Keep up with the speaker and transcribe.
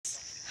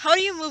how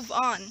do you move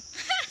on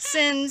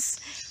since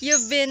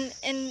you've been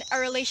in a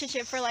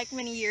relationship for like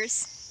many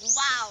years?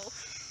 Wow.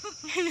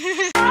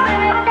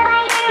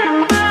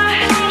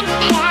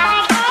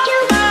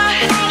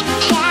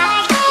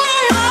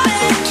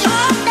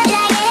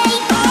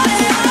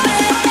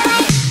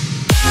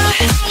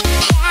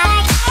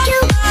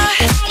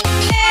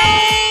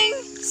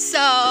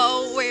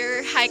 So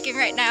we're hiking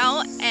right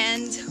now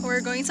and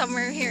we're going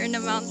somewhere here in the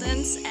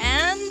mountains,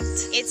 and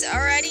It's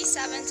already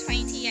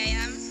 7:20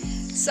 a.m.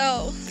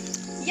 so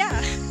yeah,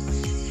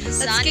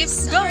 let's Sun keep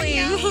is already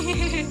out.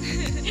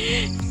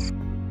 going.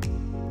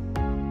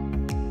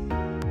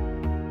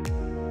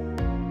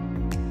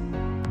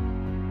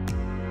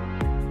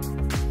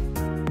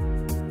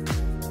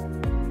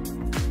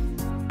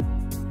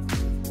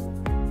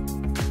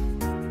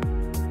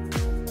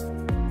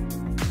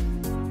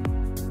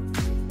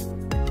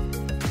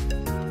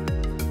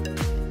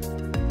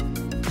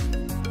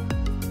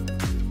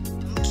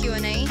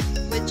 Q&A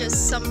with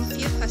just some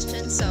few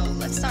questions, so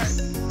let's start.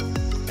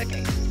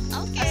 Okay,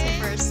 ask me Okay.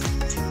 first.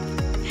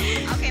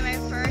 Okay, my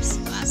first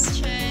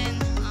question.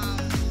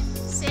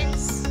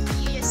 Since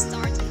you just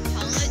started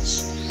college,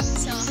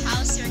 so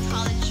how's your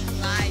college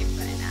life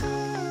right now?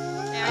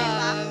 Very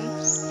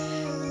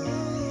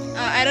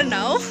I don't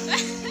know.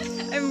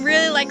 I'm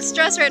really like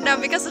stressed right now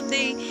because of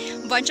the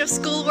bunch of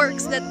school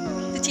works that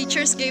the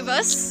teachers gave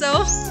us,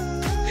 so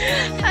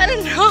I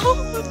don't know.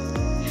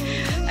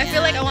 I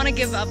feel like I want to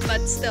give up,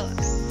 but still,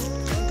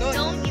 I'm going.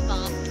 Don't give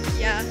up.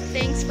 Yeah,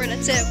 thanks for the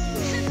tip.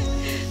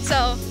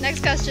 So,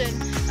 next question.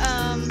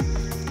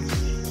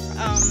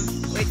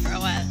 Wait for a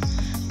while.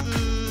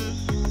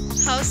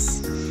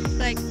 How's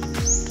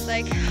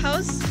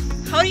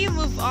how do you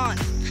move on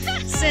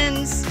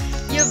since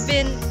you've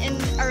been in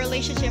a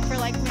relationship for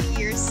like many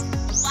years?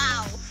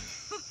 Wow.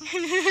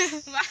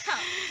 Wow.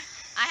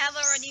 I have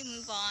already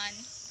moved on.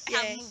 I Yay.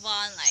 have moved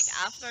on like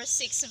after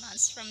 6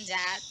 months from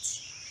that.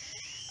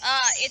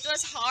 It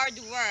was hard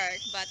work,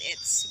 but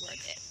it's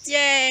worth it.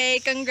 Yay!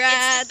 It's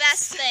Congrats! the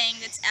best thing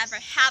that's ever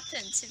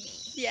happened to me.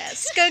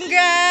 Yes,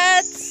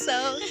 congrats!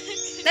 So,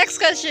 next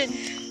question.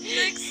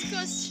 Next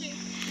question.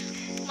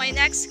 My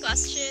next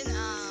question.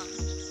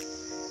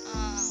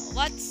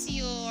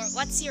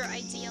 What's your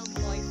ideal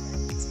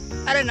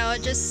boyfriend? I don't know,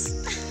 just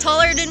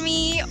taller than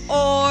me,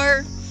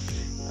 or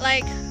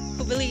like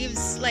who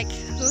believes, like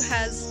who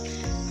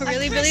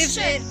really believes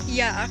in,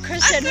 yeah, a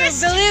Christian,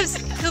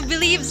 who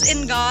believes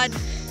in God,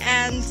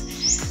 and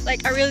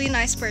like a really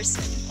nice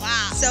person.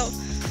 Wow. So,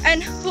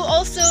 and who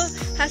also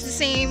has the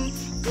same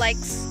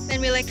likes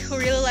and me, like who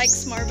really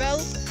likes Marvel.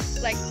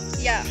 Like,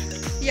 yeah.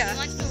 You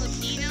want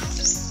Filipino?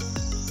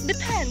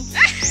 Depends.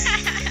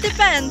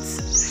 Depends.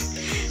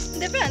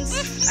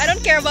 I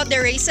don't care about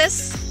their races,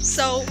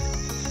 so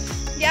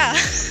yeah.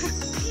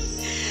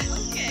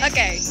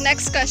 Okay,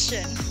 next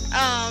question.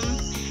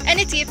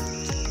 Any tip?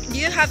 Do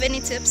you have any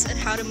tips on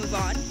how to move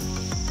on?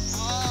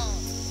 Oh.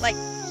 Like,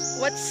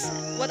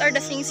 what are the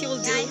things you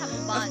will do Yeah, I have a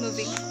of bunch.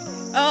 moving?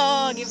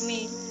 Oh, give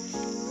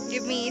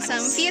me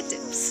some few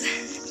tips.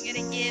 I'm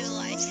gonna give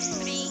like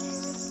 3.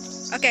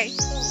 Okay,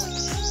 Oh.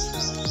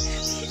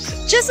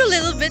 just a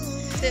little bit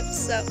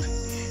tips. So,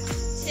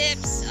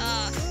 Tips.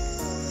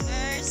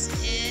 First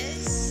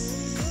is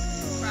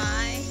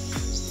cry.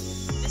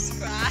 Just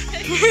cry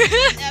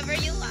whenever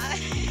you like.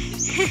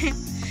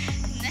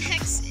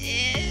 Next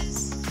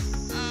is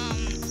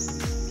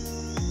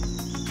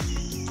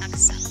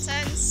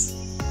acceptance,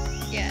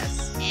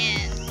 yes.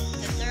 and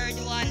the third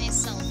one is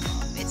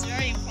self-love. It's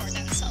very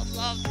important.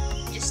 Self-love.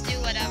 Just do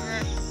whatever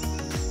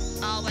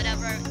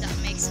that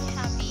makes you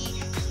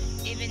happy,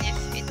 even if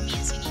it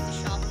means you need to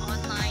shop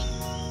online.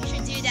 You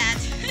should do that.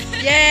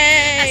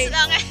 Yay!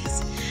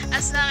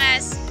 As long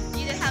as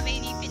you don't have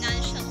any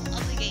financial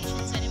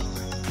obligations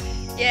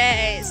anymore.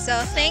 Yay!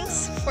 So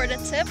thanks for the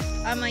tip.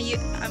 I'ma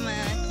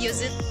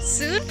use it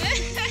soon.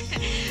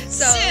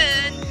 So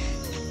Soon,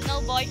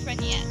 no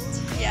boyfriend yet.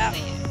 yeah,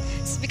 Okay.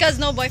 it's because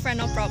no boyfriend,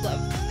 no problem.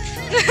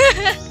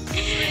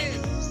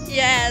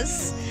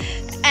 Yes.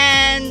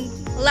 And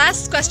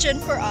last question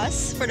for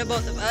us, for the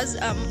both of us.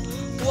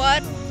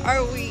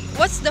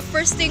 What's the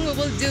first thing we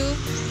will do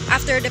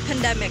after the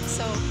pandemic?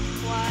 So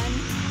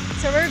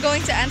we're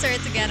going to answer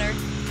it together.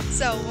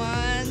 So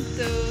 1,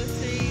 2,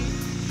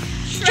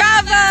 3.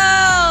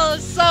 Travel!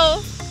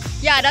 So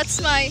yeah, that's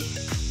my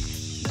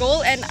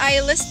goal, and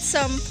I list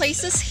some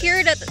places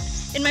here that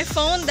in my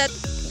phone that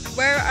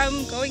where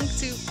I'm going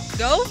to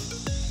go.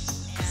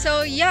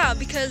 So yeah,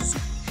 because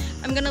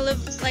I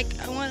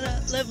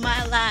wanna live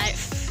my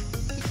life.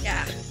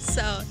 Yeah.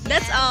 So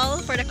that's all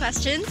for the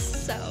questions.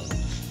 So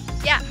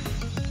yeah.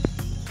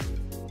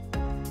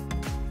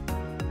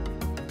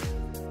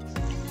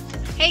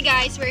 Hey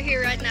guys, we're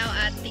here right now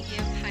at the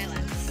Argao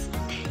Highlands.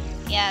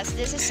 Yes,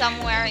 this is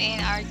somewhere in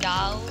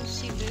Argao,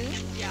 Cebu.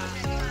 Yeah.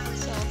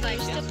 So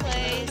here's the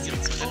place.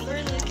 It's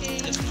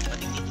overlooking.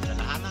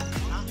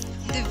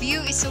 The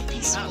view is so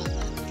peaceful.